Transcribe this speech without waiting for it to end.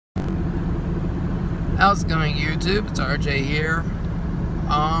How's it going, YouTube? It's RJ here.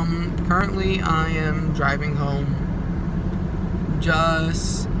 Currently I am driving home.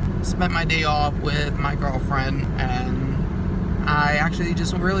 Just spent my day off with my girlfriend, and I actually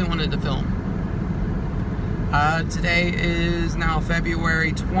just really wanted to film. Today is now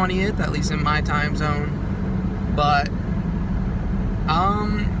February 20th, at least in my time zone. But,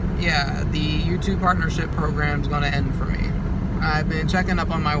 yeah, the YouTube partnership program is going to end for me. I've been checking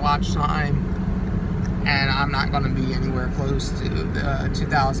up on my watch time, and I'm not going to be anywhere close to the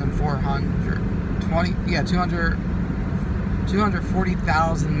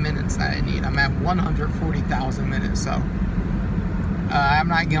 240,000 minutes that I need. I'm at 140,000 minutes, so I'm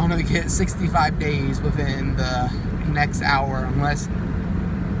not going to get 65 days within the next hour, unless,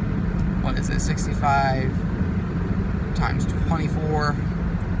 what is it, 65 times 24.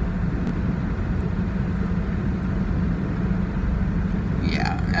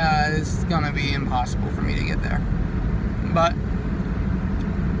 It's gonna be impossible for me to get there, but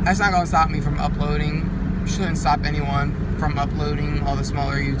that's not gonna stop me from uploading. Shouldn't stop anyone from uploading, all the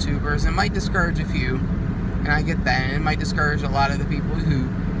smaller YouTubers. It might discourage a few, and I get that, and it might discourage a lot of the people who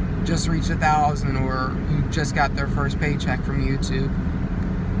just reached 1,000 or who just got their first paycheck from YouTube.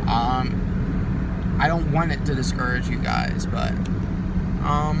 I don't want it to discourage you guys, but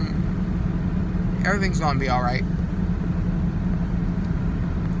everything's gonna be alright.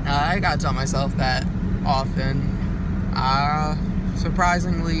 I gotta tell myself that often.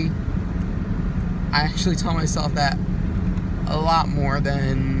 Surprisingly, I actually tell myself that a lot more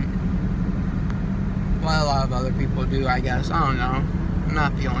than what a lot of other people do, I guess. I don't know. I'm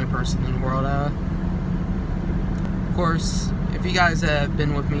not the only person in the world. Of course, if you guys have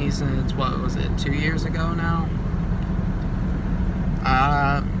been with me since, what was it, 2 years ago now?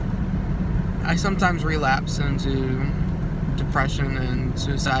 I sometimes relapse into depression and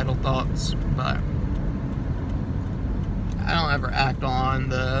suicidal thoughts, but I don't ever act on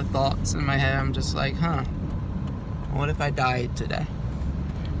the thoughts in my head. I'm just like, what if I died today?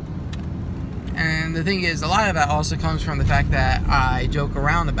 And the thing is, a lot of that also comes from the fact that I joke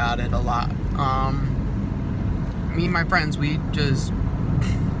around about it a lot. Me and my friends, we're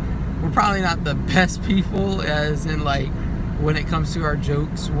probably not the best people, as in, like, when it comes to our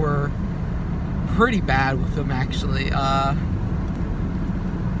jokes, we're pretty bad with them, actually.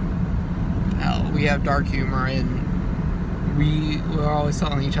 We have dark humor, and we're always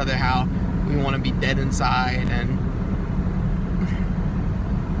telling each other how we want to be dead inside, and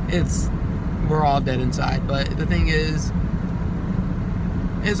we're all dead inside. But the thing is,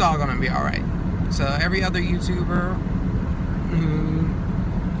 it's all gonna be alright. So every other YouTuber who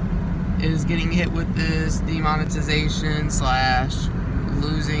is getting hit with this demonetization /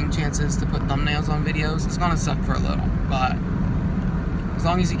 losing chances to put thumbnails on videos, it's gonna suck for a little, but as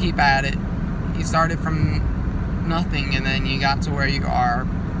long as you keep at it, you started from nothing and then you got to where you are,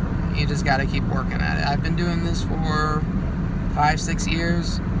 you just gotta keep working at it. I've been doing this for 5-6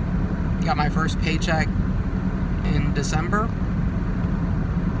 years. Got my first paycheck in December,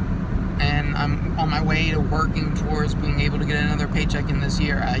 and I'm on my way to working towards being able to get another paycheck in this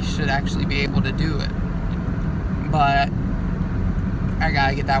year. I should actually be able to do it, but I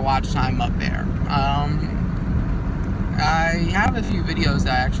gotta get that watch time up there. I have a few videos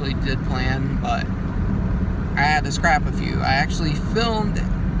that I actually did plan, but I had to scrap a few. I actually filmed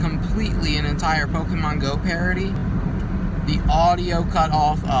completely an entire Pokemon Go parody. The audio cut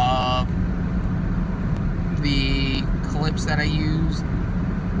off of the clips that I used,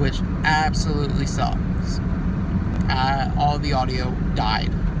 which absolutely sucks. All the audio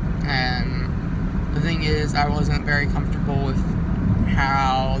died, and the thing is, I wasn't very comfortable with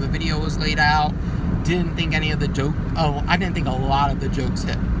how the video was laid out. Didn't think any of the I didn't think a lot of the jokes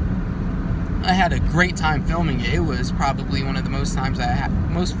hit. I had a great time filming it. It was probably one of the most fun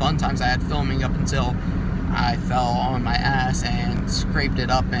times I had filming, up until I fell on my ass and scraped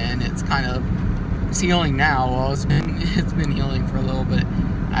it up, and it's healing now. Well, it's been healing for a little bit.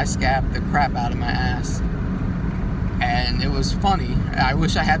 I scabbed the crap out of my ass, and it was funny. I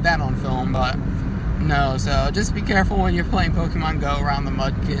wish I had that on film, but no. So just be careful when you're playing Pokemon Go around the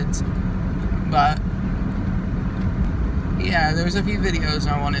mud kids. But yeah, there's a few videos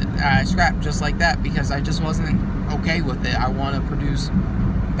I scrapped just like that, because I just wasn't okay with it. I want to produce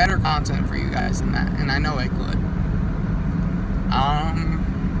better content for you guys than that, and I know I could.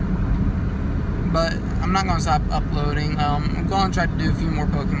 But I'm not going to stop uploading. I'm going to try to do a few more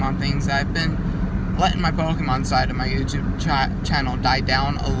Pokemon things. I've been letting my Pokemon side of my YouTube channel die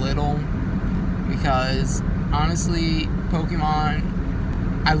down a little, because honestly, Pokemon,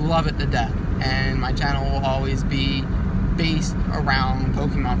 I love it to death, and my channel will always be based around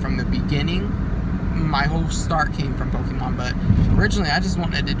Pokemon from the beginning. my whole start came from Pokemon, but originally I just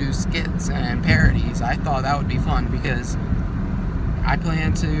wanted to do skits and parodies. I thought that would be fun because I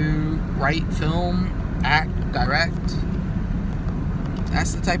plan to write, film, act, direct.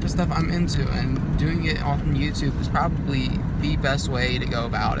 That's the type of stuff I'm into, and doing it on YouTube is probably the best way to go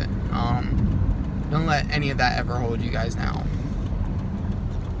about it. Don't let any of that ever hold you guys down.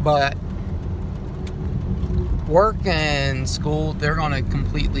 But work and school, they're going to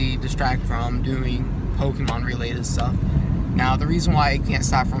completely distract from doing Pokemon related stuff. Now, the reason why I can't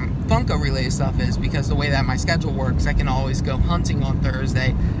stop from Funko related stuff is because the way that my schedule works, I can always go hunting on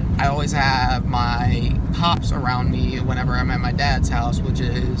Thursday. I always have my pops around me whenever I'm at my dad's house, which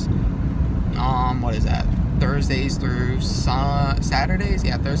is, what is that? Thursdays through Saturdays?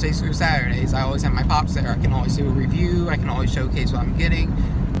 Yeah, Thursdays through Saturdays. I always have my pops there. I can always do a review. I can always showcase what I'm getting.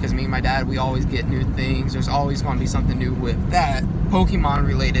 Because me and my dad, we always get new things. There's always going to be something new with that. Pokemon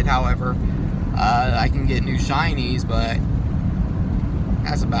related, however, I can get new shinies, but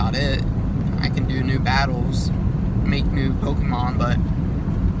that's about it. I can do new battles, make new Pokemon, but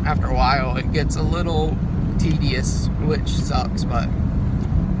after a while it gets a little tedious, which sucks, but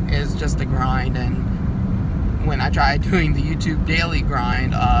it's just a grind. And when I tried doing the YouTube daily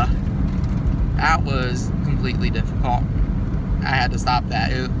grind, that was completely difficult. I had to stop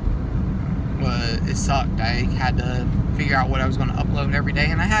that. It sucked. I had to figure out what I was going to upload every day,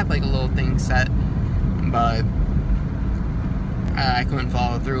 and I had like a little thing set, but I couldn't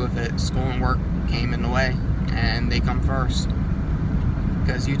follow through with it. School and work came in the way, and they come first,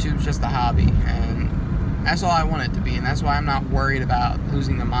 because YouTube's just a hobby, and that's all I want it to be. And that's why I'm not worried about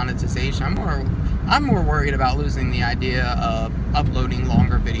losing the monetization. I'm more worried about losing the idea of uploading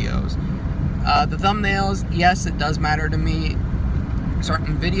longer videos. The thumbnails, yes, it does matter to me.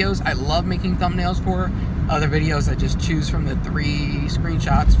 Certain videos I love making thumbnails for. Other videos I just choose from the 3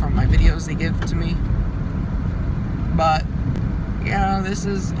 screenshots from my videos they give to me. But yeah, this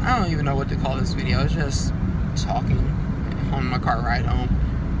is, I don't even know what to call this video. It's just talking on my car ride home.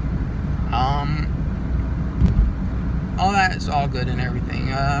 All that is all good and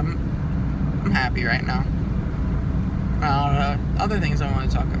everything. I'm happy right now. Other things I want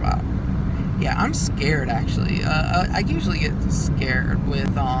to talk about. Yeah, I'm scared actually. I usually get scared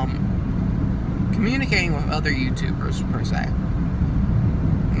with communicating with other YouTubers per se.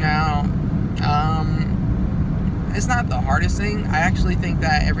 Now, it's not the hardest thing. I actually think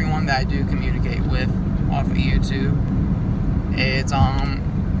that everyone that I do communicate with off of YouTube, it's I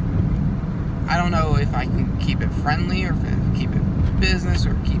don't know if I can keep it friendly or if I can keep it business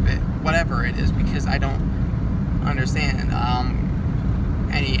or keep it whatever it is, because I don't understand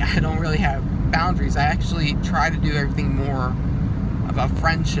I don't really have boundaries. I actually try to do everything more of a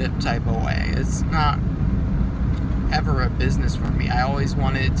friendship type of way. It's not ever a business for me. I always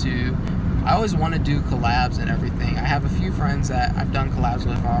want to do collabs and everything. I have a few friends that I've done collabs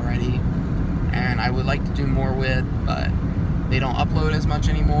with already, and I would like to do more with, but they don't upload as much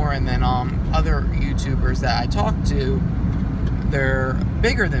anymore. And then other YouTubers that I talk to, they're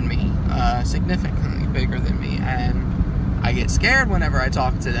bigger than me, significantly bigger than me, and I get scared whenever I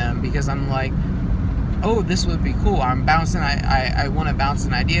talk to them, because I'm like, oh, this would be cool. I want to bounce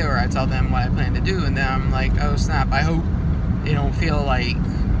an idea, or I tell them what I plan to do, and then I'm like, oh snap, I hope they don't feel like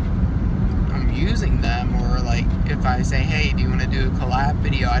I'm using them, or like if I say, hey, do you want to do a collab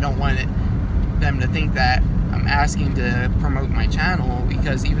video, I don't want them to think that I'm asking to promote my channel,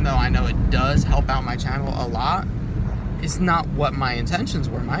 because even though I know it does help out my channel a lot, it's not what my intentions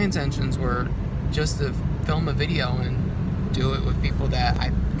were. My intentions were just to film a video and do it with people that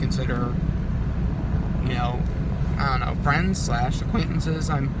I consider, you know, I don't know, friends / acquaintances.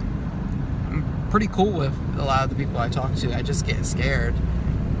 I'm pretty cool with a lot of the people I talk to. I just get scared,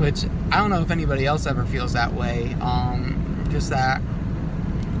 which I don't know if anybody else ever feels that way. Just that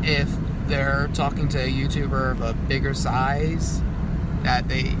if they're talking to a YouTuber of a bigger size that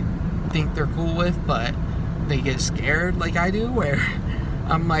they think they're cool with, but they get scared like I do, where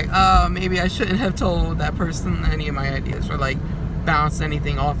I'm like, oh, maybe I shouldn't have told that person any of my ideas, or like bounce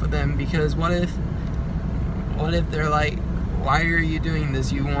anything off of them, because what if they're like, why are you doing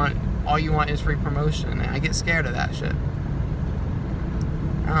this? All you want is free promotion. And I get scared of that shit.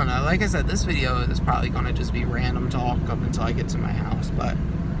 I don't know. Like I said, this video is probably gonna just be random talk up until I get to my house, but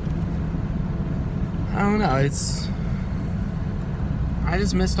I don't know. I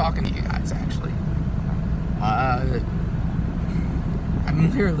just miss talking to you guys, actually. I'm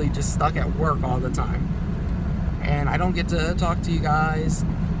literally just stuck at work all the time, and I don't get to talk to you guys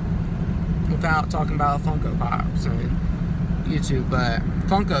without talking about Funko Pops and YouTube. But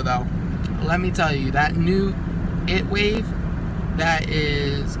Funko, though, let me tell you, that new It Wave, that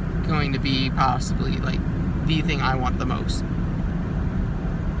is going to be possibly like the thing I want the most,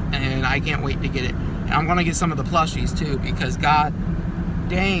 and I can't wait to get it. And I'm gonna get some of the plushies too, because god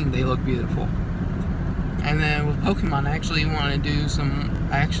dang, they look beautiful. And then with Pokemon, I actually want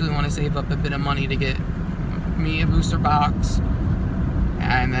to save up a bit of money to get me a booster box,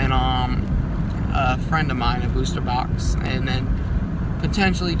 and then a friend of mine a booster box, and then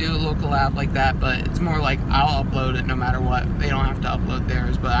potentially do a little collab like that. But it's more like I'll upload it no matter what. They don't have to upload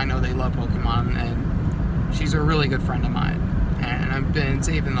theirs, but I know they love Pokemon, and she's a really good friend of mine, and I've been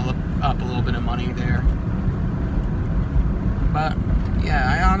saving up a little bit of money there. But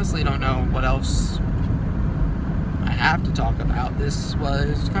yeah, I honestly don't know what else I have to talk about. This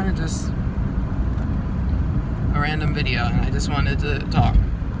was kind of just a random video, and I just wanted to talk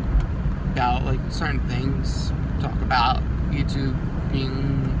about like certain things, talk about YouTube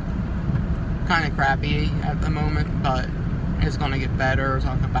being kind of crappy at the moment, but it's gonna get better.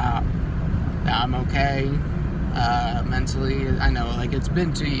 Talk about that I'm okay mentally. I know, like, it's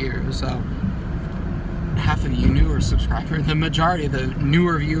been 2 years, so half of you newer subscribers, the majority of the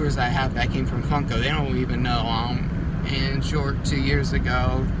newer viewers I have that came from Funko, they don't even know. In short, 2 years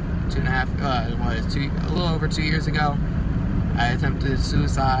ago, a little over 2 years ago, I attempted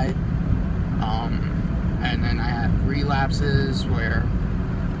suicide, and then I had relapses where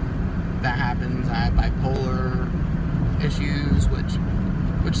that happens. I had bipolar issues,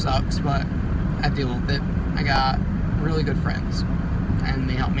 which sucks, but I deal with it. I got really good friends, and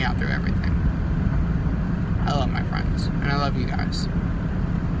they help me out through everything. I love my friends, and I love you guys.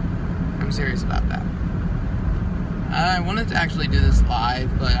 I'm serious about that. I wanted to actually do this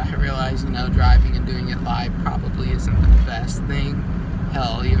live, but I realized, driving and doing it live probably isn't the best thing.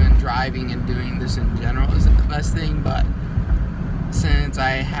 Hell, even driving and doing this in general isn't the best thing, but since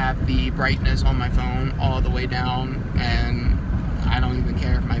I have the brightness on my phone all the way down, and I don't even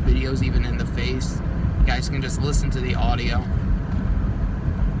care if my video's even in the face, you guys can just listen to the audio.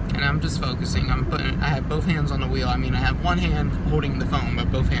 And I'm just focusing. I have both hands on the wheel. I mean, I have one hand holding the phone,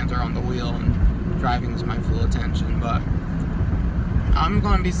 but both hands are on the wheel, and driving is my full attention. But I'm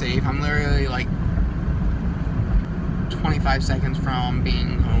going to be safe. I'm literally like 25 seconds from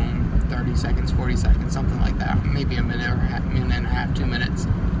being home, 30 seconds, 40 seconds, something like that. Maybe a minute or a minute and a half, 2 minutes.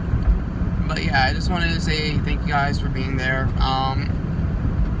 But yeah, I just wanted to say thank you guys for being there.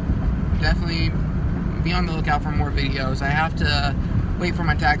 Definitely be on the lookout for more videos. I have to wait for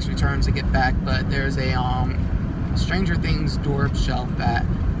my tax returns to get back, but there's a Stranger Things Dwarf shelf that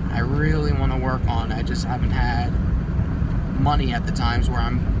I really want to work on. I just haven't had money at the times where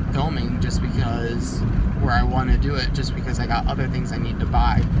I'm filming, just because where I want to do it, just because I got other things I need to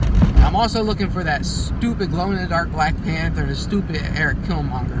buy. I'm also looking for that stupid glow-in-the-dark Black Panther and the stupid Eric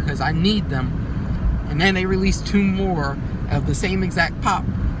Killmonger, because I need them. And then they released 2 more of the same exact pop,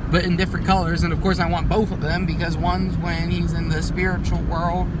 but in different colors, and of course I want both of them, because one's when he's in the spiritual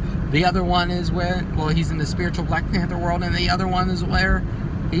world, the other one is when, well, he's in the spiritual Black Panther world, and the other one is where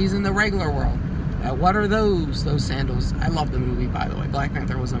he's in the regular world. What are those sandals? I love the movie, by the way. Black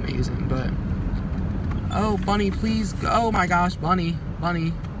Panther was amazing, but oh, Bunny, please, oh my gosh, Bunny,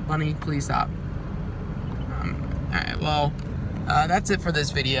 please stop. Alright, well, that's it for this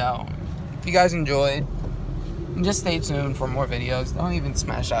video. If you guys enjoyed, just stay tuned for more videos. Don't even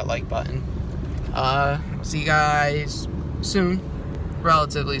smash that like button. See you guys soon,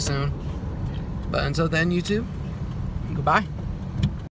 relatively soon. But until then, YouTube, goodbye.